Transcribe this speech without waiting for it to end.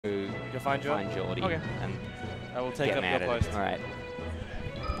You'll find Geordie? Find Geordie. Okay. And I will take get up mad your at it. post. All right.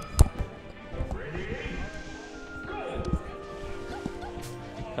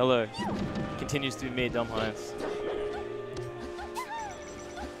 Hello. Continues to be me, Dumb Hines.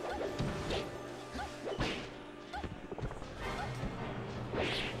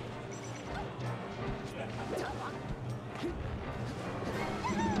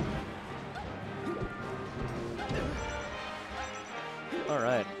 All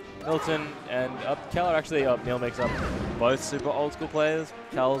right. Milton and Cal are actually Mealmix up. Both super old school players.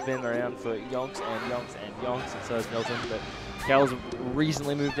 Cal's been around for yonks and yonks and yonks, and so has Milton. But Cal's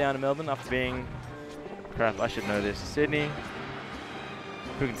recently moved down to Melbourne after being, crap, I should know this, Sydney.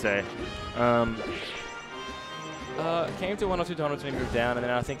 Who can say? Came to 1 or 2 tournaments when he moved down, and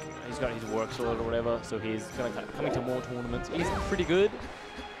then I think he's got his work sorted or whatever, so he's coming to more tournaments. He's pretty good.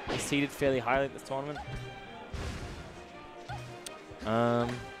 He's seeded fairly highly at this tournament.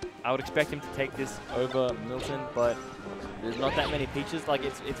 I would expect him to take this over Milton, but there's not that many peaches. Like,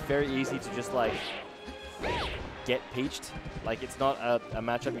 it's very easy to just, like, get peached. Like, it's not a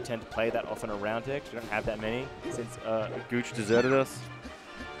matchup you tend to play that often around here, because we don't have that many since Gooch deserted us.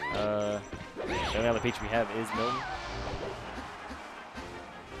 The only other peach we have is Milton.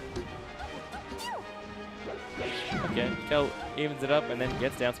 Okay, Kel evens it up and then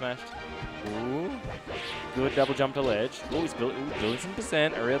gets down smashed. Ooh. Good double jump to ledge. Ooh, he's building some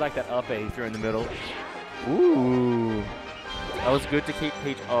percent. I really like that up air he threw in the middle. Ooh. That was good to keep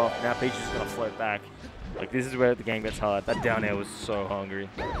Peach off. Now Peach is just going to float back. Like, this is where the game gets hard. That down air was so hungry.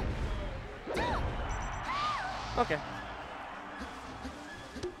 Okay.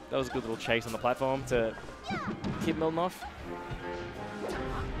 That was a good little chase on the platform to keep Milton off.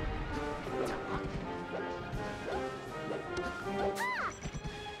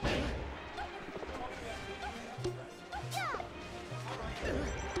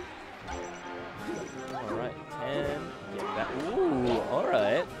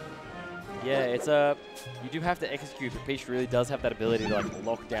 Yeah, it's you do have to execute, but Peach really does have that ability to like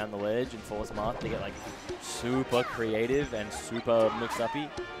lock down the ledge and force Marth to get like super creative and super mix-uppy.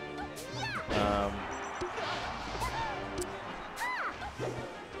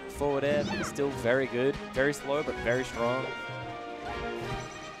 Forward air is still very good, very slow but very strong.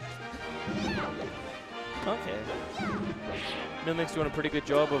 Okay. Mealmix doing a pretty good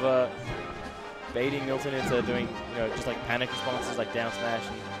job of baiting Milton into doing, you know, just like panic responses like down smash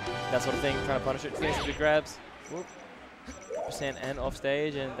and that sort of thing, trying to punish it, getting some good grabs. Whoop. Percent and off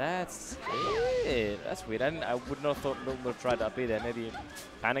stage, and that's it. That's weird. I would not have thought Milton would have tried to up B there. Maybe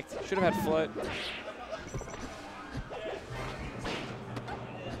panicked. Should have had float.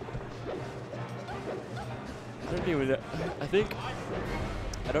 I think,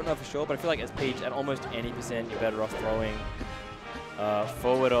 I don't know for sure, but I feel like as Peach, at almost any percent, you're better off throwing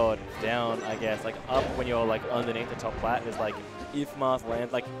forward or down, I guess. Like up when you're like underneath the top plat, there's like, if Marth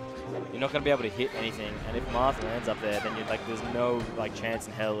lands, like, you're not going to be able to hit anything, and if Marth lands up there, then you're like, there's no like chance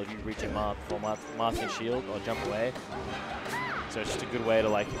in hell of you reaching Marth before Marth can shield or jump away. So it's just a good way to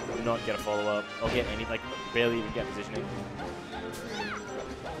like not get a follow-up or get any, like barely even get positioning.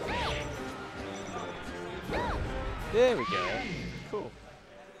 There we go. Cool.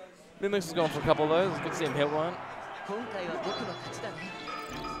 Mealmix is going for a couple of those. It's good to see him hit one.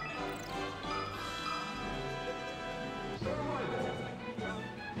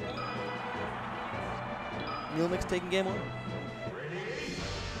 Mealmix taking game one.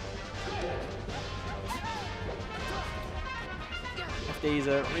 FD is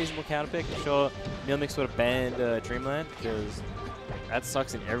a reasonable counter pick. I'm sure Mealmix sort of banned Dreamland because that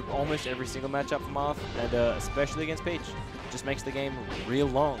sucks in almost every single matchup for Marth, and especially against Peach. It just makes the game real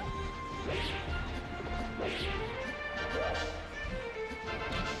long.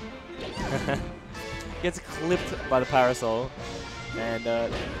 Gets clipped by the parasol and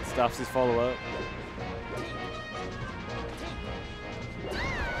stuffs his follow-up.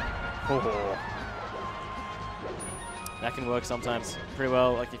 Oh. That can work sometimes pretty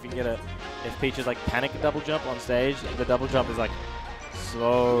well. Like if you can get if Peach is like panic double jump on stage, the double jump is like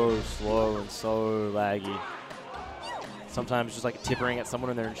so slow and so laggy. Sometimes just like tippering at someone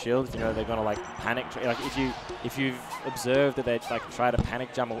when they're in shield, if you know they're gonna like panic. Like if you've observed that they like try to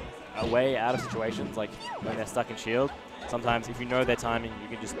panic jump away out of situations, like when they're stuck in shield, sometimes if you know their timing, you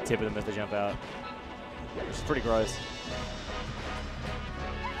can just tip them as they jump out, which is pretty gross.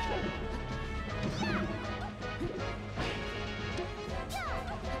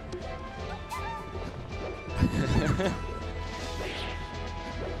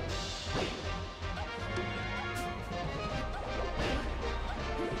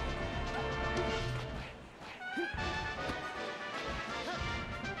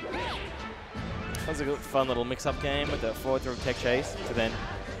 That was a good, fun little mix-up game with the forward throw tech chase to then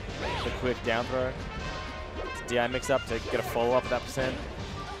the quick down throw. DI mix-up to get a follow-up at that percent.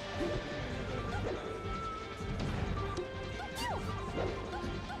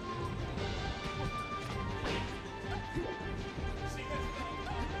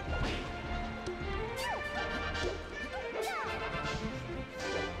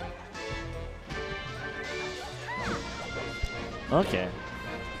 Okay.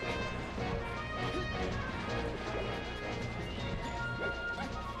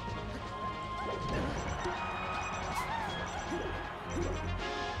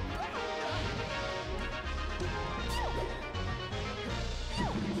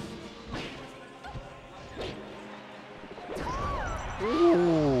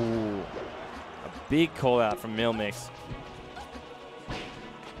 Ooh. A big call out from Mealmix.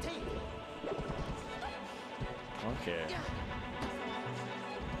 Okay.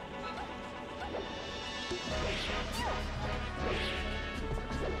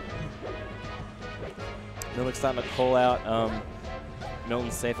 Mealmix starting to call out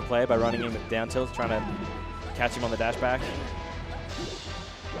Milton's safer play by running in with down tilts, trying to catch him on the dash back.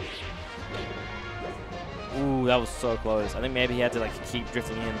 Ooh, that was so close. I think maybe he had to like keep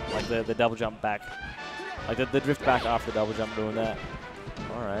drifting in, like the double jump back. Like the drift back after the double jump doing that.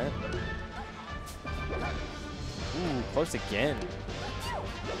 All right. Ooh, close again.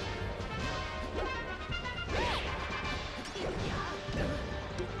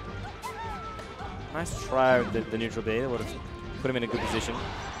 Nice try with the neutral B. That would have put him in a good position.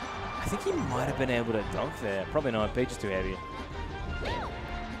 I think he might have been able to dunk there. Probably not. Peach is too heavy.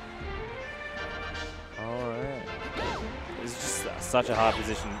 Alright. It's just such a hard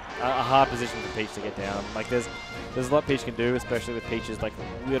position. A hard position for Peach to get down. Like there's a lot Peach can do, especially with Peach's like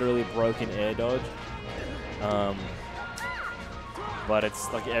literally broken air dodge. But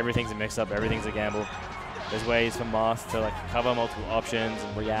it's like everything's a mix-up, everything's a gamble. There's ways for Moth to like cover multiple options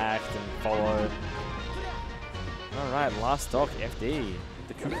and react and follow. All right, last stock, FD,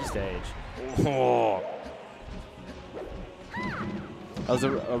 the cookie stage. Oh. That was a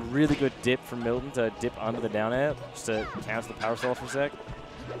really good dip from Milton to dip under the down air, just to cancel the parasol for a sec.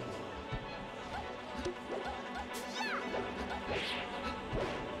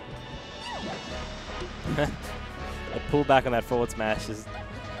 A pull back on that forward smash is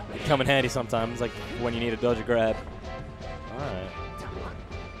come in handy sometimes, like when you need a dodge or grab. All right.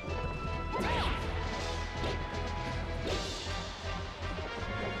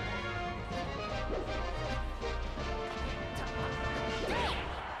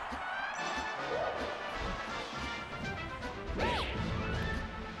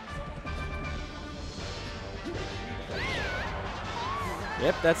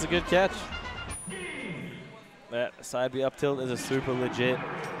 Yep, that's a good catch. That side B up tilt is a super legit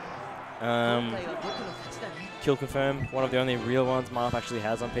kill confirm. One of the only real ones Marth actually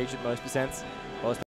has on Peach at most percents.